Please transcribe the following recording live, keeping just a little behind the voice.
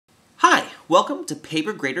Welcome to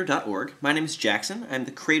papergrader.org. My name is Jackson. I'm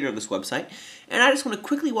the creator of this website, and I just want to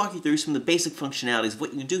quickly walk you through some of the basic functionalities of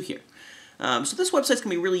what you can do here. So this website is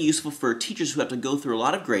going to be really useful for teachers who have to go through a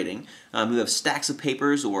lot of grading, who have stacks of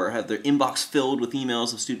papers or have their inbox filled with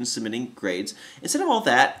emails of students submitting grades. Instead of all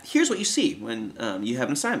that, here's what you see when you have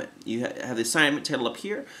an assignment. You have the assignment title up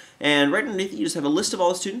here, and right underneath it you just have a list of all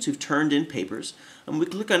the students who've turned in papers. We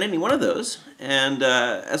can click on any one of those, and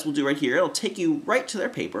as we'll do right here, it'll take you right to their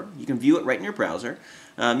paper. You can view it right in your browser.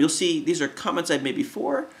 You'll see these are comments I've made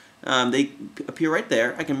before. They appear right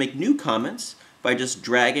there. I can make new comments by just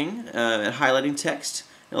dragging and highlighting text.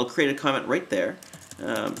 It'll create a comment right there.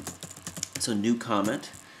 So new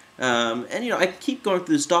comment. And I keep going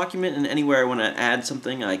through this document, and anywhere I want to add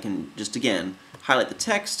something, I can just again highlight the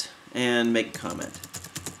text and make a comment.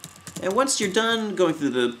 And once you're done going through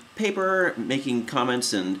the paper, making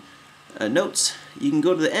comments and notes, you can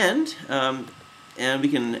go to the end, and we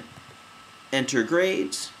can enter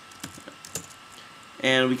grades,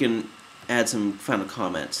 and we can add some final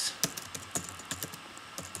comments.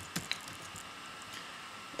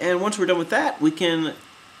 And once we're done with that, we can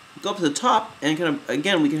go up to the top and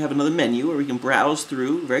we can have another menu where we can browse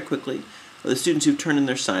through very quickly the students who've turned in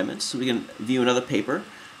their assignments. So we can view another paper,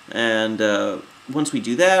 and once we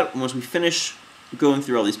do that, once we finish going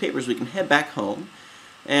through all these papers, we can head back home.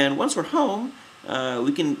 And once we're home,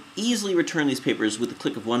 we can easily return these papers with the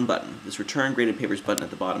click of one button, this Return Graded Papers button at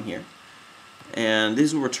the bottom here. And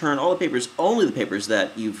this will return all the papers, only the papers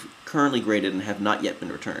that you've currently graded and have not yet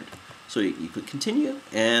been returned. So you click Continue,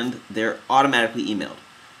 and they're automatically emailed.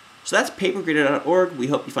 So that's papergrader.org. We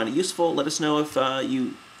hope you find it useful. Let us know if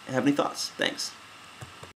you have any thoughts. Thanks.